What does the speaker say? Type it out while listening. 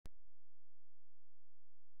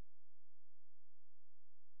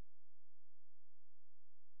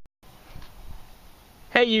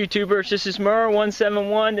Hey YouTubers, this is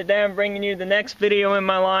Mur171. Today I'm bringing you the next video in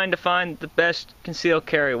my line to find the best concealed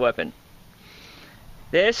carry weapon.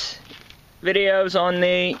 This video is on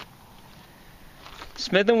the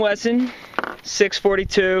Smith and Wesson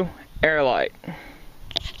 642 Airweight.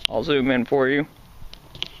 I'll zoom in for you.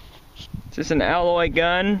 This is an alloy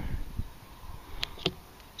gun,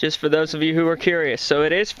 just for those of you who are curious. So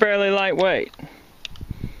it is fairly lightweight.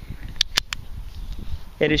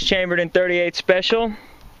 It is chambered in .38 special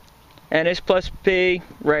and is plus P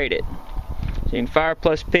rated. So you can fire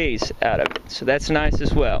plus P's out of it. So that's nice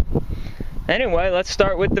as well. Anyway, let's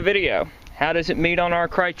start with the video. How does it meet on our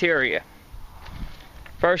criteria?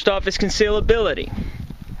 First off is concealability.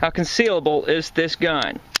 How concealable is this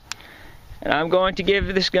gun? And I'm going to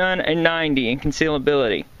give this gun a 90 in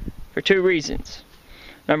concealability for two reasons.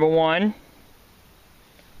 Number one,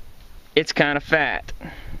 it's kind of fat.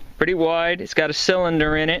 Pretty wide, it's got a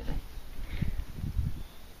cylinder in it,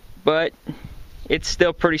 but it's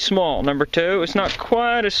still pretty small. Number two, it's not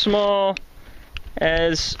quite as small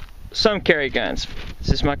as some carry guns. This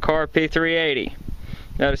is my car P380.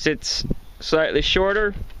 Notice it's slightly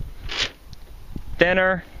shorter,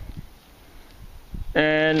 thinner,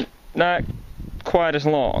 and not quite as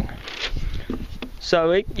long.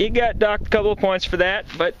 So it got docked a couple of points for that,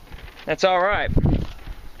 but that's alright.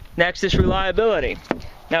 Next is reliability.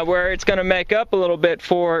 Now where it's going to make up a little bit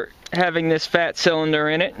for having this fat cylinder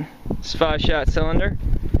in it, this 5-shot cylinder,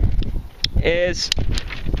 is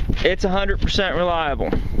it's 100% reliable.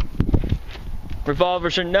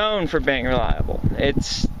 Revolvers are known for being reliable.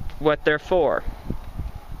 It's what they're for.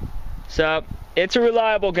 So it's a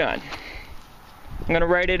reliable gun. I'm going to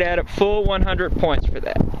rate it at a full 100 points for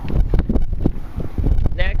that.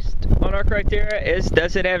 Next on our criteria is,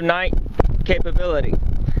 does it have night capability?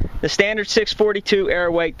 The standard 642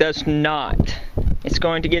 Airweight does not. It's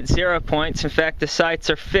going to get 0 points. In fact, the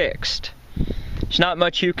sights are fixed. There's not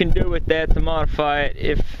much you can do with that to modify it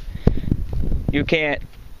if you can't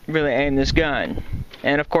really aim this gun.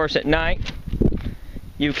 And of course at night,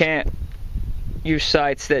 you can't use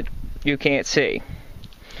sights that you can't see.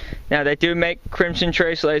 Now they do make Crimson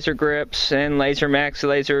Trace laser grips and Laser Max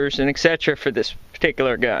lasers and etc. for this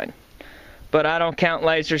particular gun. But I don't count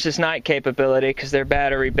lasers as night capability because they're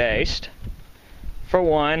battery based, for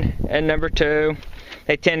one, and number two,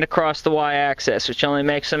 they tend to cross the y-axis, which only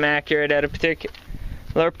makes them accurate at a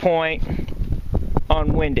particular point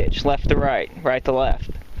on windage, left to right, right to left.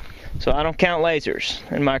 So I don't count lasers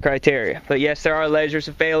in my criteria. But yes, there are lasers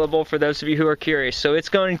available for those of you who are curious. So it's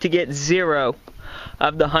going to get 0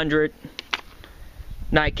 of the 100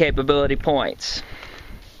 night capability points,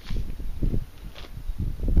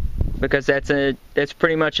 because that's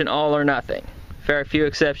pretty much an all or nothing. Very few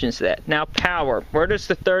exceptions to that. Now power. Where does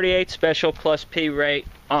the .38 special plus P rate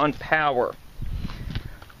on power?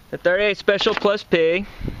 The .38 special plus P,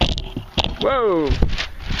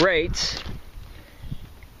 rates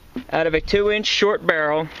out of a 2-inch short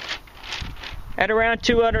barrel at around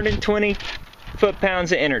 220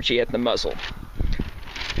 foot-pounds of energy at the muzzle.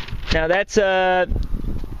 Now that's the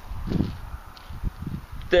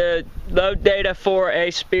load data for a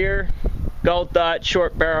Spear gold dot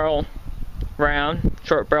short barrel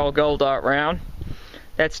gold dot round.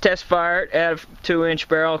 That's test fired out of 2-inch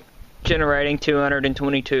barrel, generating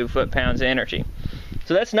 222 foot-pounds of energy.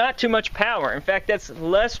 So that's not too much power. In fact, that's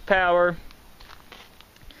less power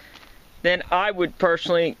than I would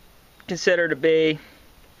personally consider to be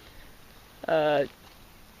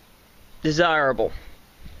desirable.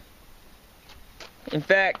 In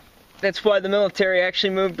fact, that's why the military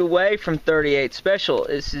actually moved away from .38 special,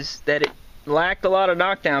 is that it lacked a lot of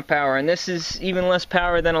knockdown power, and this is even less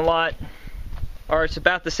power than a lot, or it's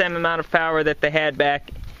about the same amount of power that they had back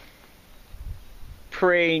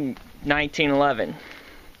pre-1911.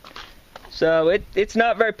 So it's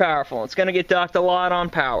not very powerful. It's going to get docked a lot on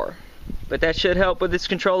power, but that should help with its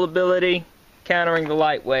controllability, countering the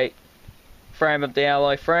lightweight frame of the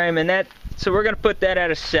alloy frame, and so we're going to put that at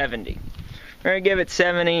a 70. We're going to give it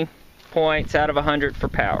 70 points out of 100 for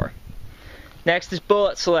power. Next is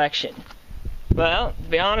bullet selection. Well, to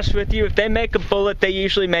be honest with you, if they make a bullet, they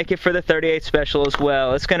usually make it for the .38 special as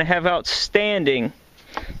well. It's going to have outstanding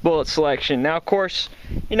bullet selection. Now, of course,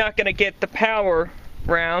 you're not going to get the power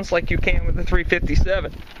rounds like you can with the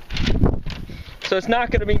 357. So it's not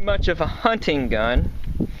going to be much of a hunting gun.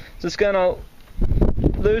 So it's going to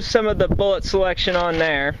lose some of the bullet selection on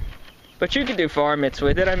there. But you can do varmints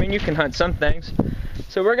with it. I mean, you can hunt some things.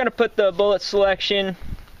 So we're going to put the bullet selection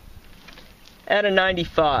at a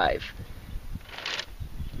 95.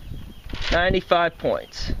 95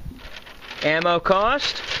 points. Ammo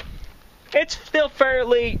cost, it's still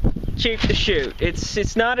fairly cheap to shoot.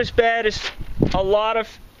 It's not as bad as a lot of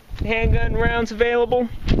handgun rounds available.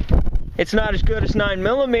 It's not as good as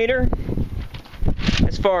 9mm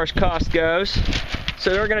as far as cost goes.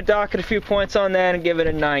 So we're going to dock it a few points on that and give it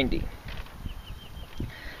a 90.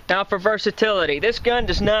 Now for versatility, this gun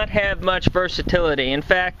does not have much versatility. In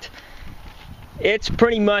fact, it's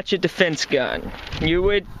pretty much a defense gun. You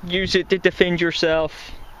would use it to defend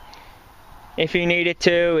yourself if you needed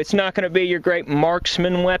to. It's not going to be your great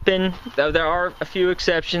marksman weapon, though there are a few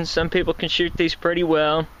exceptions. Some people can shoot these pretty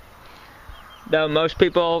well, though most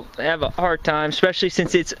people have a hard time, especially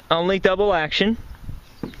since it's only double action.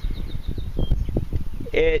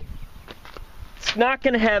 It's just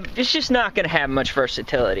not going to have much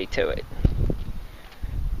versatility to it.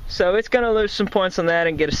 So it's going to lose some points on that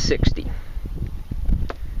and get a 60.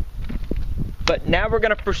 But now we're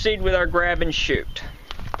going to proceed with our grab and shoot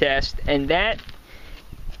test, and that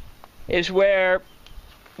is where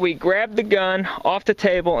we grab the gun off the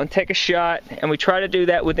table and take a shot, and we try to do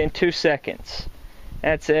that within 2 seconds.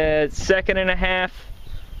 That's a 1.5 seconds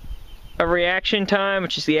of reaction time,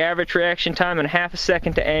 which is the average reaction time, and 0.5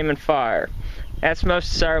 seconds to aim and fire. That's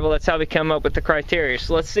most desirable. That's how we come up with the criteria.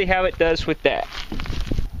 So let's see how it does with that.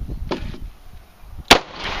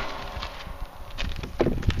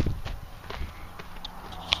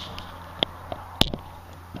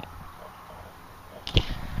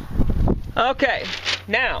 Okay,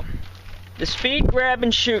 now the speed grab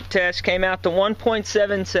and shoot test came out to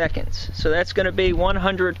 1.7 seconds, so that's going to be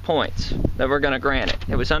 100 points that we're going to grant it.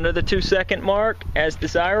 It was under the 2 second mark as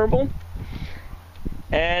desirable,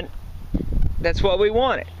 and that's what we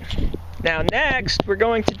wanted. Now next we're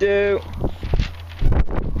going to do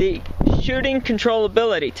the shooting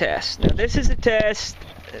controllability test. Now this is a test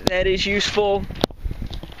that is useful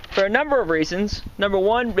for a number of reasons. Number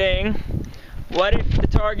one being, what if the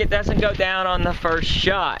target doesn't go down on the first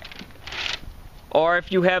shot? Or if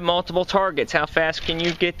you have multiple targets, how fast can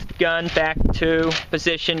you get the gun back to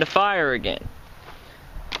position to fire again?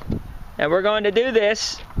 And we're going to do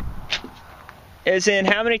this as in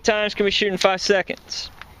how many times can we shoot in 5 seconds?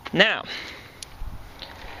 Now,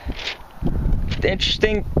 the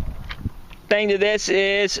interesting thing to this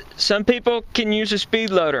is some people can use a speed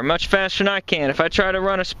loader much faster than I can. If I try to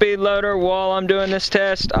run a speed loader while I'm doing this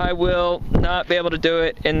test, I will not be able to do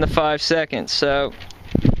it in the 5 seconds. So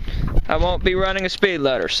I won't be running a speed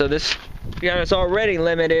loader. So this gun is already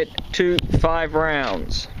limited to 5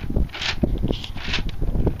 rounds.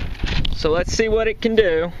 So let's see what it can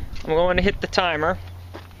do. I'm going to hit the timer,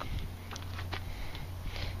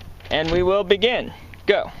 and we will begin.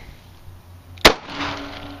 Go.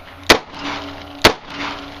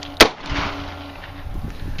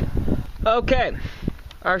 Okay,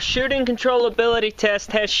 our shooting controllability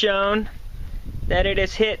test has shown that it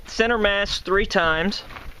has hit center mass 3 times,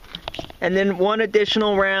 and then 1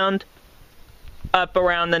 additional round up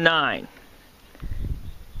around the 9.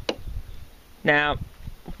 Now,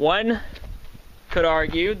 one could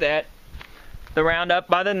argue that the round up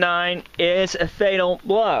by the 9 is a fatal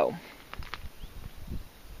blow.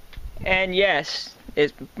 And yes,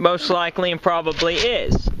 it most likely and probably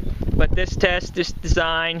is. But this test is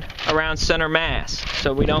designed around center mass,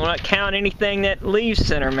 so we don't count anything that leaves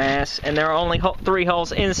center mass, and there are only 3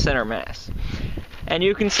 holes in center mass. And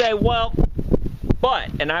you can say, well, but,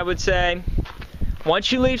 and I would say,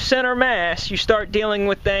 once you leave center mass, you start dealing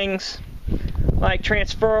with things like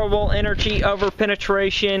transferable energy over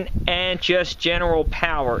penetration and just general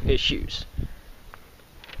power issues.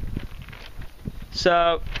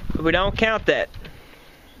 So we don't count that.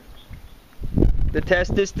 The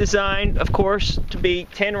test is designed, of course, to be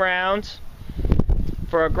 10 rounds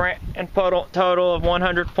for a grand total of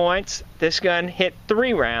 100 points. This gun hit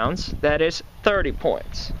 3 rounds, that is 30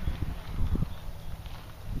 points.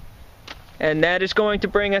 And that is going to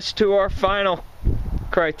bring us to our final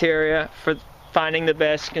criteria for finding the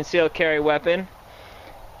best concealed carry weapon,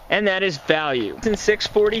 and that is value. In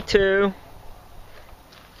 642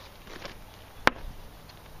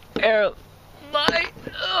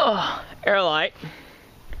 Airlight,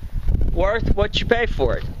 worth what you pay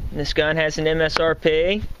for it. This gun has an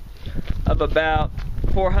MSRP of about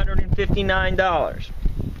 $459.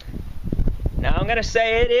 Now I'm going to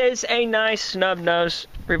say it is a nice snub-nose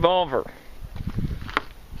revolver.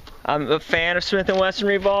 I'm a fan of Smith and Wesson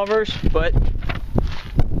revolvers, but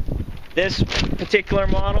this particular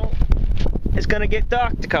model is going to get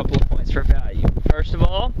docked a couple of points for value. First of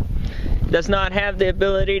all, it does not have the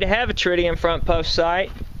ability to have a tritium front post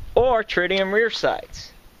sight or tritium rear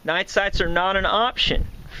sights. Night sights are not an option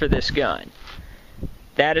for this gun.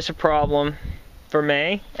 That is a problem for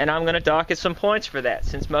me, and I'm going to docket some points for that,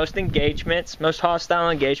 since most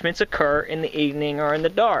hostile engagements occur in the evening or in the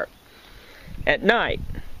dark, at night.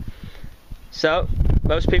 So,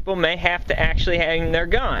 most people may have to actually hang their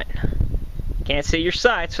gun. Can't see your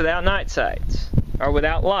sights without night sights, or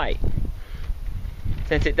without light.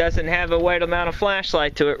 Since it doesn't have a weight amount of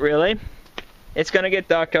flashlight to it, really, it's going to get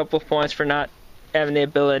docked a couple of points for not having the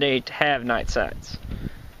ability to have night sights,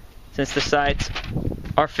 since the sights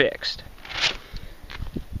are fixed.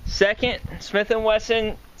 Second, Smith and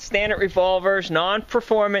Wesson standard revolvers,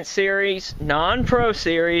 non-performance series, non-pro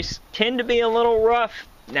series, tend to be a little rough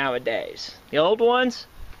nowadays. The old ones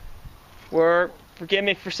were, forgive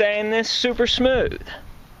me for saying this, super smooth.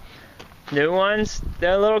 New ones,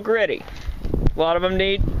 they're a little gritty. A lot of them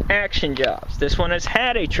need action jobs. This one has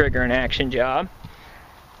had a trigger and action job,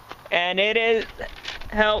 and it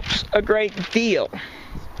helps a great deal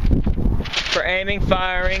for aiming,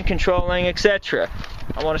 firing, controlling, etc.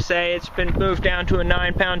 I want to say it's been moved down to a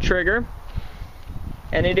 9-pound trigger,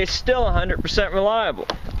 and it is still 100% reliable.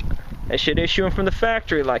 They should issue them from the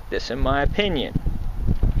factory like this, in my opinion,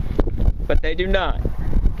 but they do not.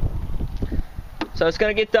 So it's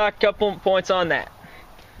going to get docked a couple points on that.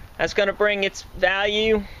 That's going to bring its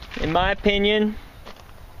value, in my opinion,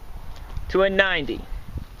 to a 90.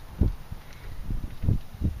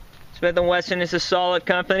 Smith and Wesson is a solid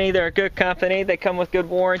company. They're a good company. They come with good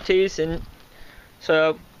warranties, and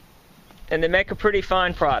they make a pretty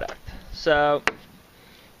fine product. So,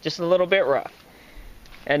 just a little bit rough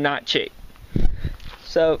and not cheap.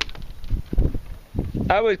 So,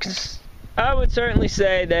 I would certainly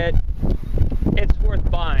say that it's worth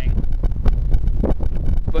buying,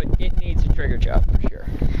 but it needs a trigger job for sure.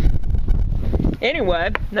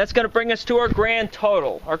 Anyway, that's going to bring us to our grand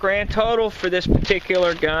total. Our grand total for this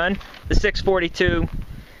particular gun, the 642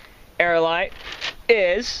 Airweight,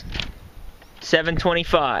 is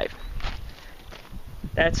 725.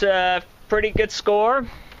 That's a pretty good score.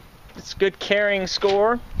 It's a good carrying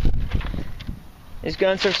score. These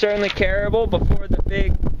guns are certainly carryable. Before the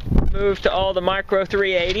big move to all the micro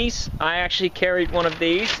 380s, I actually carried one of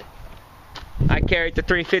these. I carried the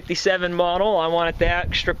 357 model. I wanted the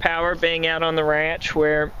extra power being out on the ranch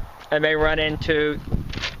where I may run into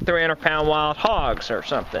 300-pound wild hogs or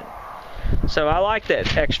something. So I like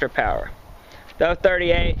that extra power. Though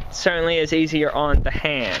 38 certainly is easier on the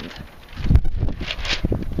hand.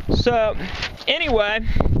 So, anyway,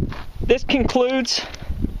 this concludes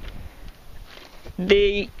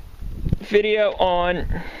the video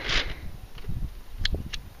on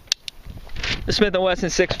the Smith and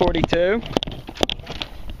Wesson 642.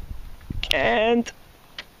 And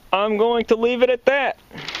I'm going to leave it at that.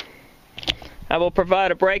 I will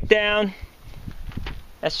provide a breakdown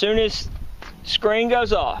as soon as the screen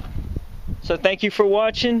goes off. So thank you for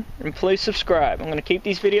watching, and please subscribe. I'm going to keep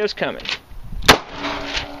these videos coming.